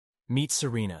Meet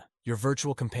Serena, your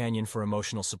virtual companion for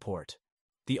emotional support.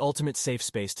 The ultimate safe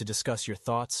space to discuss your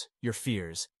thoughts, your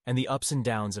fears, and the ups and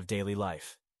downs of daily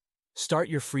life. Start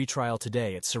your free trial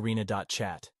today at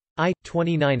serena.chat. I,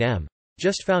 29M,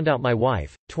 just found out my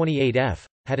wife, 28F,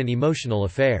 had an emotional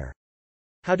affair.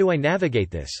 How do I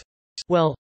navigate this?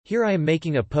 Well, here I am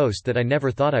making a post that I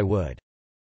never thought I would.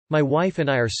 My wife and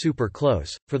I are super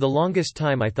close. For the longest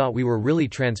time I thought we were really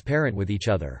transparent with each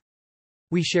other.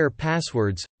 We share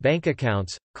passwords, bank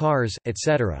accounts, cars,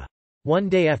 etc. One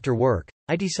day after work,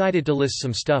 I decided to list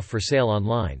some stuff for sale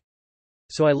online.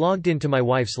 So I logged into my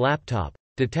wife's laptop,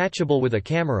 detachable with a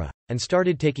camera, and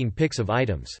started taking pics of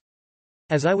items.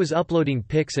 As I was uploading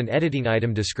pics and editing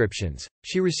item descriptions,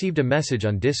 she received a message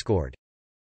on Discord.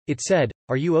 It said,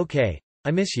 "Are you okay?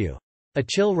 I miss you." A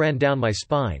chill ran down my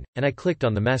spine, and I clicked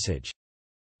on the message.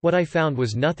 What I found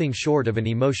was nothing short of an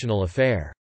emotional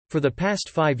affair. For the past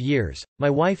 5 years, my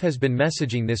wife has been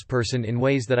messaging this person in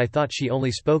ways that I thought she only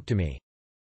spoke to me.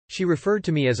 She referred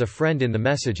to me as a friend in the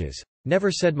messages,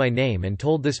 never said my name, and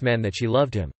told this man that she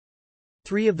loved him.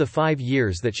 3 of the 5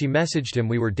 years that she messaged him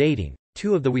we were dating,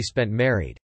 2 of the we spent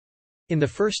married. In the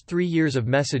first 3 years of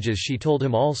messages she told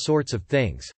him all sorts of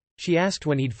things. She asked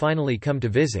when he'd finally come to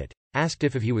visit, asked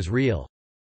if he was real.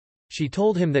 She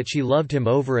told him that she loved him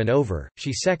over and over.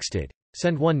 She sexted,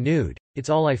 "Send one nude, it's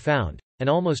all I found," and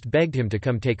almost begged him to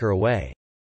come take her away.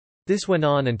 This went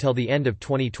on until the end of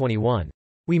 2021.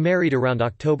 We married around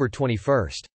October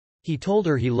 21st. He told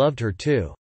her he loved her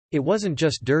too. It wasn't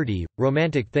just dirty,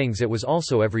 romantic things, it was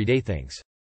also everyday things.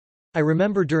 I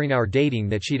remember during our dating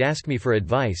that she'd asked me for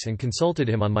advice and consulted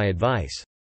him on my advice.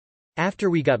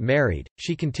 After we got married,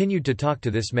 she continued to talk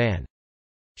to this man.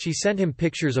 She sent him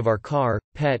pictures of our car,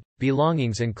 pet,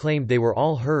 belongings, and claimed they were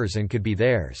all hers and could be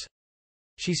theirs.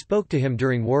 She spoke to him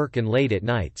during work and late at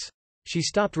nights. She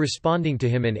stopped responding to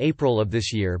him in April of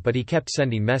this year, but he kept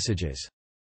sending messages.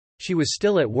 She was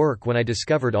still at work when I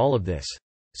discovered all of this.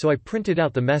 So I printed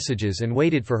out the messages and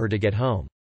waited for her to get home.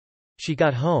 She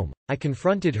got home, I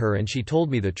confronted her and she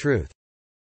told me the truth.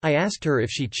 I asked her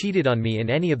if she cheated on me in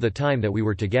any of the time that we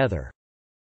were together.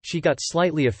 She got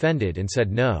slightly offended and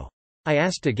said no. I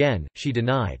asked again, she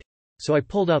denied. So I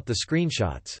pulled out the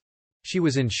screenshots. She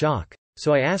was in shock.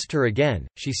 So I asked her again,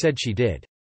 she said she did.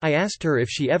 I asked her if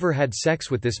she ever had sex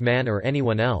with this man or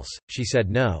anyone else, she said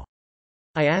no.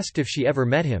 I asked if she ever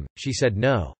met him, she said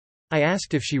no. I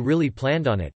asked if she really planned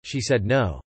on it, she said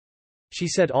no. She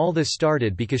said all this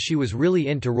started because she was really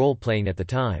into role-playing at the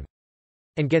time.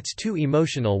 And gets too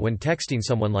emotional when texting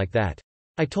someone like that.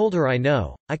 I told her I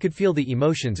know, I could feel the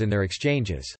emotions in their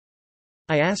exchanges.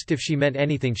 I asked if she meant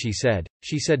anything, she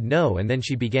said no, and then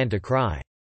she began to cry.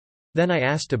 Then I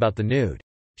asked about the nude.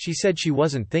 She said she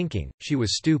wasn't thinking, she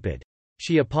was stupid.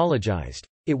 She apologized.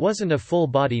 It wasn't a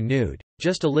full-body nude,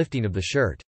 just a lifting of the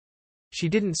shirt. She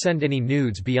didn't send any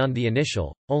nudes beyond the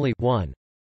initial, only one.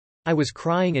 I was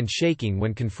crying and shaking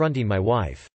when confronting my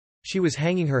wife. She was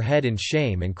hanging her head in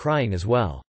shame and crying as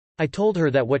well. I told her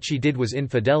that what she did was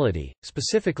infidelity,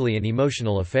 specifically an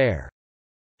emotional affair.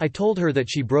 I told her that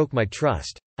she broke my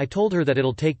trust. I told her that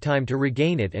it'll take time to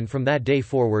regain it, and from that day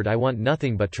forward I want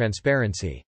nothing but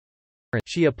transparency.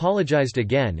 She apologized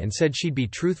again and said she'd be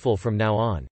truthful from now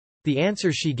on. The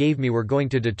answers she gave me were going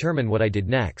to determine what I did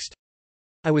next.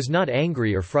 I was not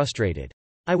angry or frustrated.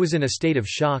 I was in a state of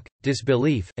shock,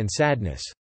 disbelief, and sadness.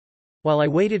 While I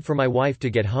waited for my wife to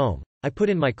get home, I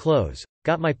put in my clothes,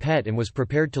 got my pet, and was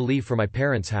prepared to leave for my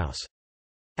parents' house.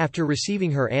 After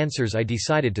receiving her answers, I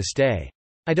decided to stay.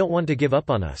 I don't want to give up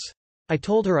on us. I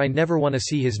told her I never want to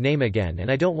see his name again, and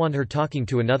I don't want her talking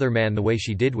to another man the way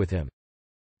she did with him.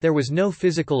 There was no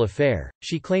physical affair.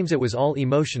 She claims it was all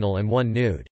emotional and one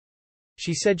nude.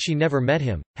 She said she never met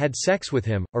him, had sex with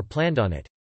him, or planned on it.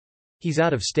 He's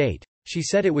out of state. She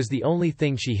said it was the only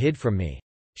thing she hid from me.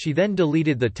 She then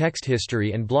deleted the text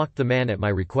history and blocked the man at my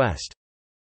request.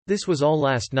 This was all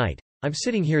last night. I'm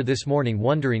sitting here this morning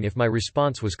wondering if my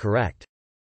response was correct.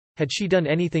 Had she done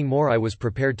anything more, I was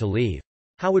prepared to leave.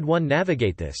 How would one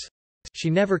navigate this? She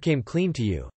never came clean to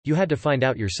you. You had to find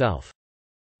out yourself.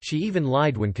 She even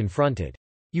lied when confronted.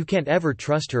 You can't ever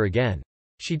trust her again.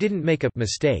 She didn't make a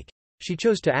mistake. She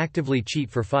chose to actively cheat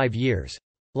for 5 years.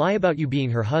 Lie about you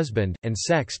being her husband, and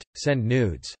sext, send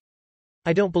nudes.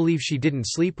 I don't believe she didn't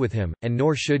sleep with him, and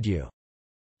nor should you.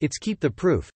 It's keep the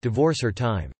proof, divorce her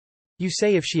time. You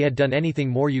say if she had done anything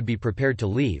more you'd be prepared to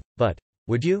leave, but,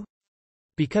 would you?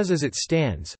 Because as it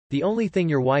stands, the only thing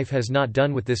your wife has not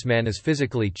done with this man is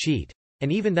physically cheat,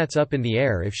 and even that's up in the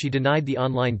air. If she denied the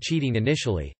online cheating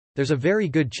initially, there's a very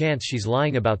good chance she's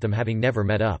lying about them having never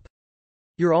met up.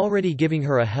 You're already giving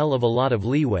her a hell of a lot of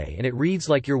leeway, and it reads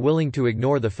like you're willing to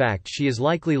ignore the fact she is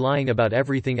likely lying about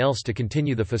everything else to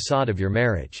continue the facade of your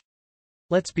marriage.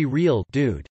 Let's be real,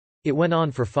 dude. It went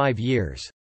on for 5 years.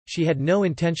 She had no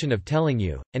intention of telling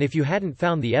you, and if you hadn't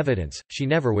found the evidence, she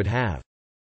never would have.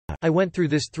 I went through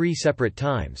this 3 separate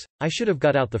times. I should have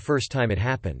got out the first time it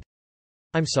happened.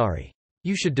 I'm sorry.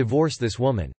 You should divorce this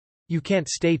woman. You can't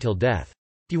stay till death.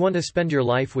 Do you want to spend your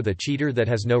life with a cheater that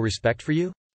has no respect for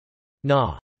you?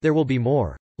 Nah. There will be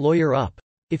more. Lawyer up.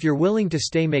 If you're willing to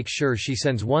stay, make sure she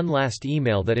sends one last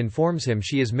email that informs him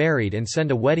she is married and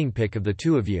send a wedding pic of the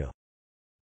 2 of you.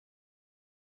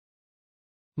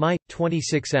 My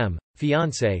 26M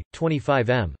fiancé,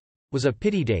 25M, was a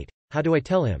pity date. How do I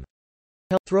tell him?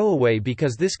 Throwaway,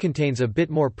 because this contains a bit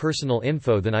more personal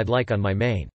info than I'd like on my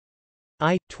main.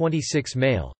 I, 26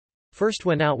 male, first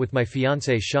went out with my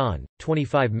fiancé Sean,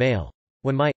 25 male,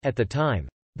 when my, at the time,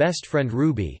 best friend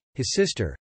Ruby, his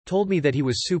sister, told me that he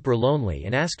was super lonely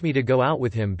and asked me to go out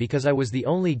with him because I was the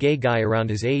only gay guy around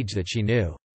his age that she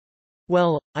knew.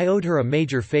 Well, I owed her a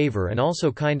major favor and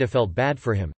also kinda felt bad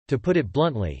for him. To put it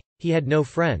bluntly, he had no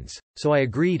friends, so I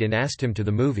agreed and asked him to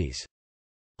the movies.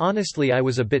 Honestly, I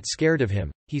was a bit scared of him.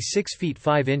 He's 6 feet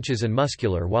 5 inches and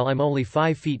muscular, while I'm only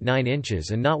 5 feet 9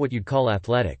 inches and not what you'd call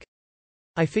athletic.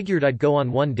 I figured I'd go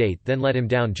on one date, then let him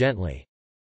down gently.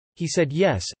 He said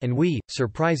yes, and we,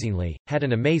 surprisingly, had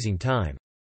an amazing time.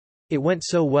 It went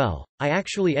so well, I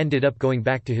actually ended up going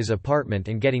back to his apartment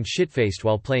and getting shit-faced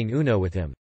while playing Uno with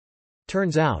him.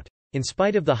 Turns out, in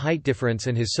spite of the height difference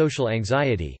and his social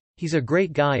anxiety, he's a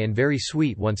great guy and very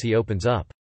sweet once he opens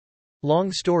up.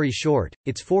 Long story short,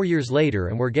 it's 4 years later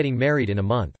and we're getting married in a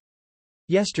month.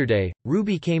 Yesterday,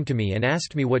 Ruby came to me and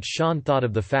asked me what Sean thought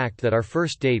of the fact that our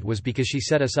first date was because she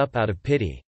set us up out of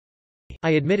pity.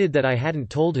 I admitted that I hadn't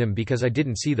told him because I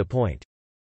didn't see the point.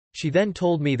 She then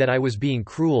told me that I was being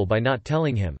cruel by not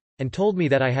telling him, and told me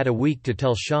that I had a week to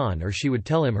tell Sean or she would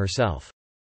tell him herself.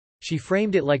 She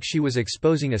framed it like she was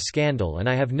exposing a scandal, and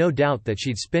I have no doubt that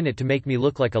she'd spin it to make me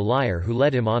look like a liar who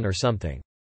led him on or something.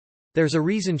 There's a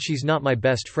reason she's not my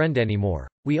best friend anymore.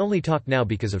 We only talk now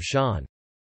because of Sean.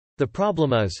 The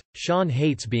problem is, Sean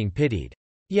hates being pitied.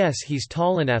 Yes, he's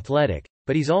tall and athletic,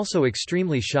 but he's also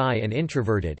extremely shy and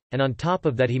introverted, and on top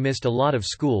of that he missed a lot of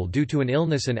school due to an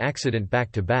illness and accident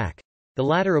back-to-back, the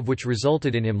latter of which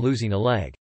resulted in him losing a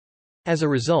leg. As a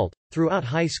result, throughout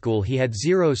high school he had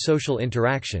 0 social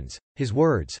interactions, his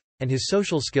words, and his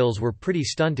social skills were pretty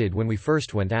stunted when we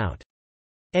first went out.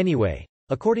 Anyway,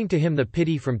 according to him, the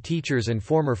pity from teachers and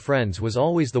former friends was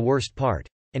always the worst part,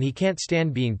 and he can't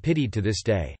stand being pitied to this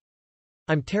day.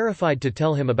 I'm terrified to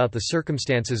tell him about the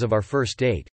circumstances of our first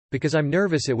date, because I'm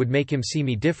nervous it would make him see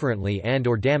me differently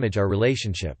and/or damage our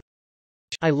relationship.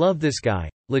 I love this guy,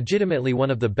 legitimately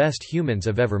one of the best humans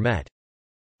I've ever met.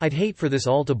 I'd hate for this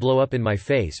all to blow up in my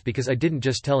face because I didn't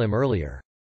just tell him earlier.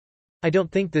 I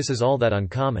don't think this is all that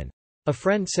uncommon. A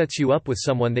friend sets you up with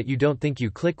someone that you don't think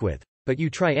you click with, but you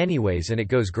try anyways and it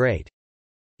goes great.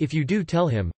 If you do tell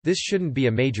him, this shouldn't be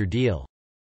a major deal.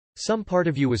 Some part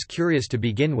of you was curious to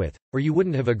begin with, or you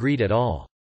wouldn't have agreed at all.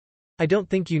 I don't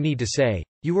think you need to say,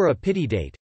 you were a pity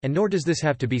date, and nor does this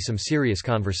have to be some serious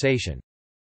conversation.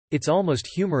 It's almost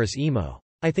humorous emo.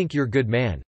 I think you're good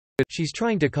man. She's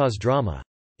trying to cause drama.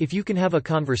 If you can have a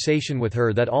conversation with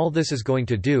her that all this is going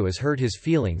to do is hurt his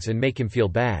feelings and make him feel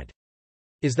bad.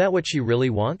 Is that what she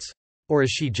really wants? Or is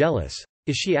she jealous?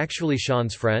 Is she actually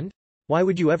Sean's friend? Why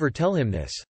would you ever tell him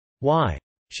this? Why?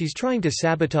 She's trying to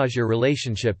sabotage your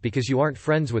relationship because you aren't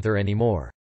friends with her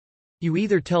anymore. You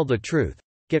either tell the truth,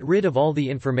 get rid of all the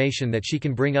information that she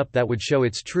can bring up that would show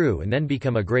it's true, and then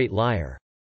become a great liar.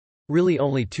 Really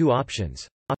only 2 options.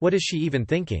 What is she even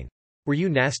thinking? Were you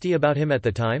nasty about him at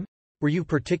the time? Were you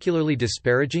particularly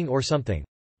disparaging or something?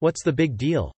 What's the big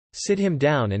deal? Sit him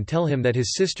down and tell him that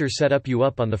his sister set you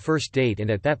up on the first date, and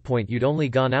at that point you'd only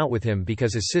gone out with him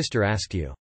because his sister asked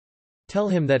you. Tell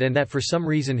him that, and that for some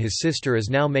reason his sister is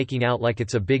now making out like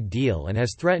it's a big deal and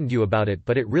has threatened you about it,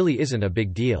 but it really isn't a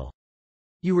big deal.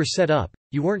 You were set up,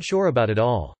 you weren't sure about it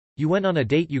all. You went on a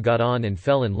date, you got on and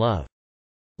fell in love.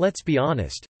 Let's be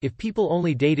honest, if people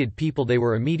only dated people they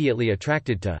were immediately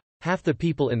attracted to, half the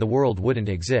people in the world wouldn't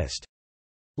exist.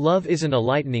 Love isn't a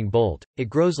lightning bolt, it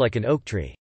grows like an oak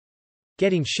tree.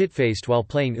 Getting shitfaced while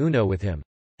playing Uno with him.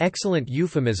 Excellent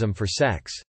euphemism for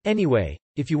sex. Anyway,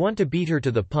 if you want to beat her to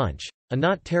the punch, a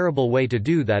not terrible way to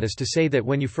do that is to say that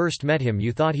when you first met him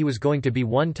you thought he was going to be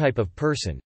one type of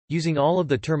person, using all of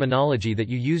the terminology that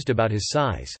you used about his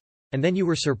size, and then you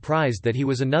were surprised that he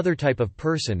was another type of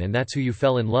person, and that's who you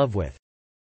fell in love with.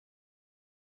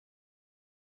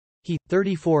 He,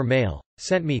 34 male,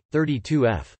 sent me,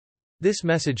 32F. this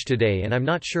message today and I'm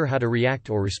not sure how to react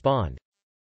or respond.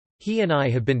 He and I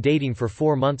have been dating for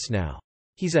 4 months now.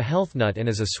 He's a health nut and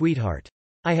is a sweetheart.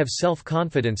 I have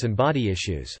self-confidence and body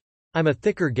issues. I'm a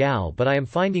thicker gal, but I am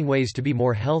finding ways to be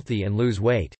more healthy and lose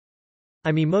weight.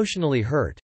 I'm emotionally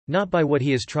hurt. Not by what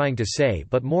he is trying to say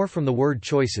but more from the word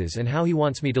choices and how he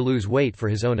wants me to lose weight for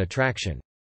his own attraction.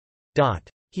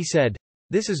 He said,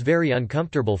 "This is very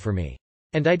uncomfortable for me.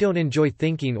 And I don't enjoy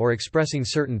thinking or expressing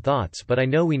certain thoughts, but I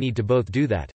know we need to both do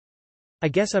that. I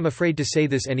guess I'm afraid to say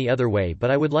this any other way, but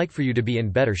I would like for you to be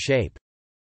in better shape.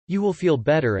 You will feel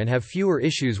better and have fewer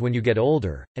issues when you get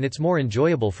older, and it's more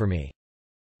enjoyable for me.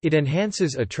 It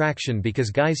enhances attraction because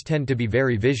guys tend to be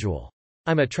very visual.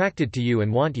 I'm attracted to you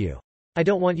and want you. I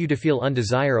don't want you to feel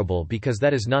undesirable because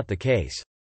that is not the case.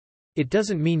 It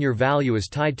doesn't mean your value is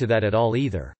tied to that at all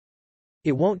either.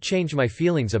 It won't change my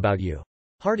feelings about you.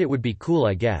 Hard, it would be cool,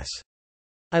 I guess.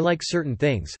 I like certain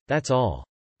things, that's all.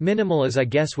 Minimal is, I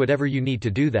guess, whatever you need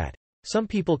to do that. Some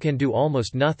people can do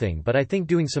almost nothing, but I think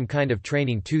doing some kind of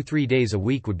training 2-3 days a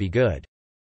week would be good.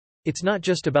 It's not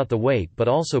just about the weight but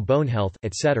also bone health,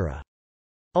 etc.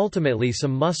 Ultimately,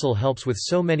 some muscle helps with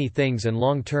so many things and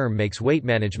long-term makes weight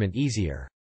management easier.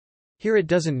 Here it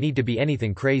doesn't need to be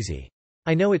anything crazy.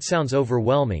 I know it sounds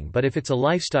overwhelming, but if it's a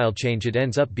lifestyle change it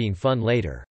ends up being fun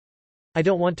later. I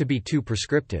don't want to be too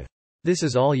prescriptive. This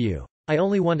is all you. I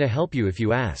only want to help you if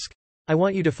you ask. I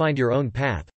want you to find your own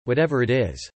path, whatever it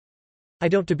is. I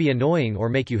don't to be annoying or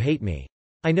make you hate me.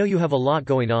 I know you have a lot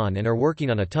going on and are working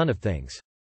on a ton of things.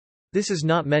 This is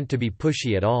not meant to be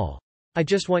pushy at all. I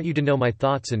just want you to know my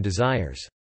thoughts and desires.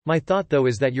 My thought though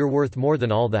is that you're worth more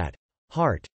than all that.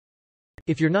 Heart.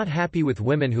 If you're not happy with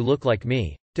women who look like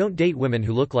me, don't date women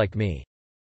who look like me.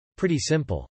 Pretty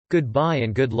simple. Goodbye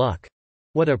and good luck.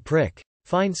 What a prick.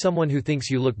 Find someone who thinks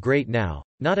you look great now,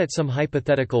 not at some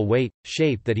hypothetical weight,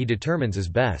 shape that he determines is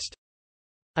best.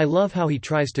 I love how he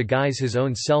tries to guise his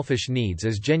own selfish needs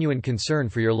as genuine concern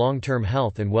for your long-term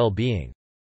health and well-being.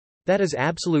 That is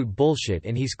absolute bullshit,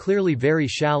 and he's clearly very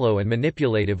shallow and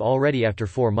manipulative already after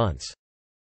 4 months.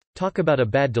 Talk about a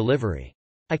bad delivery.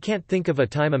 I can't think of a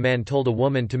time a man told a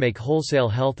woman to make wholesale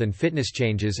health and fitness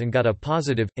changes and got a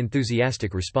positive,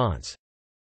 enthusiastic response.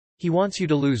 He wants you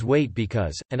to lose weight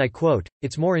because, and I quote,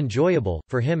 it's more enjoyable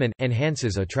for him and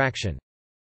enhances attraction.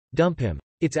 Dump him.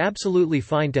 It's absolutely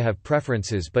fine to have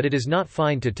preferences, but it is not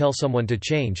fine to tell someone to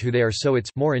change who they are so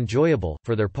it's more enjoyable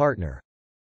for their partner.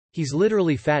 He's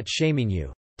literally fat shaming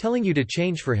you, telling you to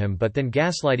change for him but then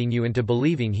gaslighting you into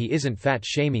believing he isn't fat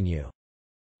shaming you.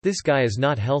 This guy is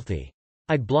not healthy.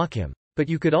 I'd block him. But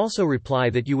you could also reply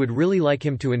that you would really like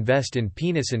him to invest in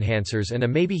penis enhancers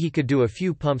and maybe he could do a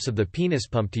few pumps of the penis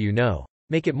pump to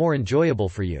make it more enjoyable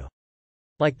for you.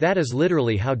 Like that is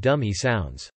literally how dumb he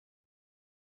sounds.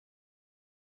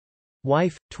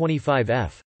 Wife,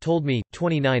 25F, told me,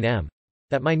 29M,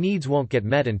 that my needs won't get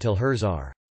met until hers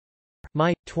are.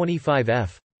 My,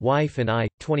 25F, wife and I,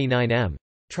 29M,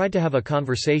 tried to have a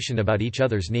conversation about each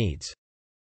other's needs.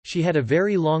 She had a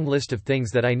very long list of things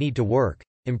that I need to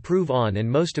improve on, and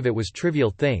most of it was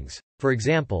trivial things, for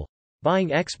example,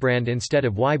 buying X brand instead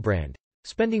of Y brand,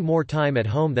 spending more time at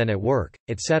home than at work,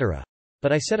 etc.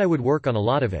 But I said I would work on a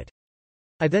lot of it.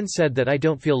 I then said that I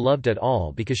don't feel loved at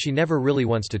all because she never really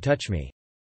wants to touch me.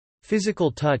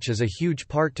 Physical touch is a huge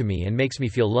part to me and makes me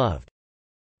feel loved.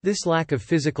 This lack of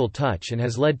physical touch and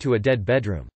has led to a dead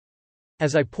bedroom.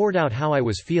 As I poured out how I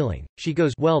was feeling, she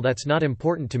goes, well, that's not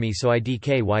important to me, so I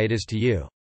DK why it is to you.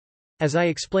 As I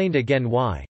explained again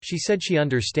why, she said she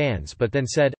understands but then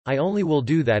said, I only will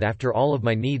do that after all of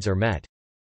my needs are met.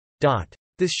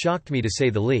 This shocked me to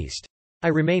say the least. I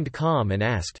remained calm and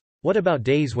asked, what about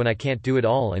days when I can't do it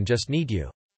all and just need you?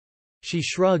 She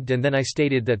shrugged and then I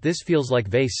stated that this feels like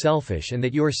very selfish and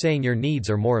that you are saying your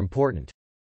needs are more important.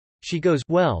 She goes,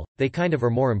 well, they kind of are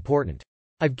more important.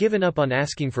 I've given up on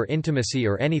asking for intimacy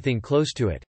or anything close to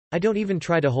it. I don't even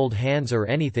try to hold hands or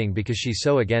anything because she's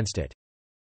so against it.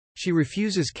 She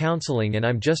refuses counseling and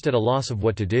I'm just at a loss of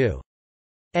what to do.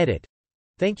 Edit.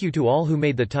 Thank you to all who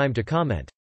made the time to comment.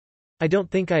 I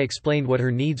don't think I explained what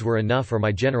her needs were enough or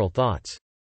my general thoughts.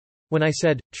 When I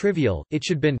said, trivial, it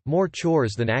should been, more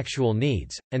chores than actual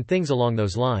needs, and things along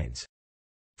those lines.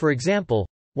 For example,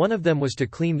 one of them was to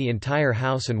clean the entire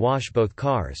house and wash both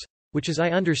cars, which as I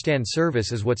understand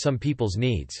service is what some people's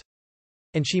needs.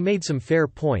 And she made some fair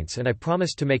points and I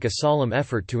promised to make a solemn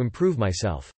effort to improve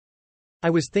myself. I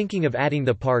was thinking of adding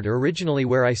the part originally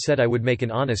where I said I would make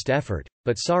an honest effort,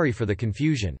 but sorry for the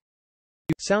confusion.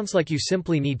 Sounds like you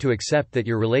simply need to accept that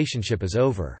your relationship is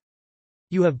over.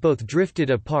 You have both drifted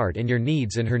apart and your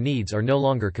needs and her needs are no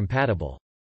longer compatible.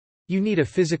 You need a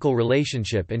physical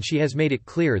relationship and she has made it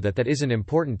clear that that isn't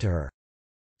important to her.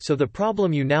 So the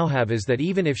problem you now have is that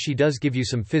even if she does give you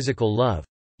some physical love,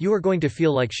 you are going to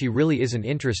feel like she really isn't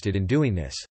interested in doing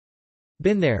this.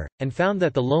 Been there, and found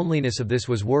that the loneliness of this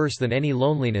was worse than any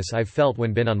loneliness I've felt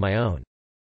when been on my own.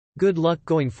 Good luck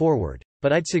going forward,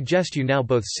 but I'd suggest you now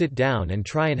both sit down and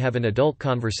try and have an adult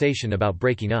conversation about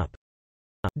breaking up.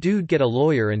 Dude, get a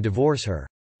lawyer and divorce her.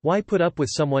 Why put up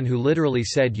with someone who literally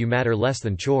said you matter less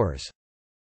than chores?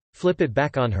 Flip it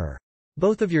back on her.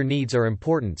 Both of your needs are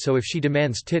important, so if she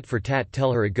demands tit for tat,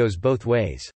 tell her it goes both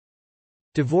ways.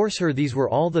 Divorce her. These were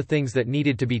all the things that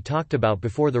needed to be talked about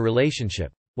before the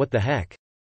relationship. What the heck?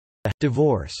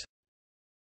 Divorce.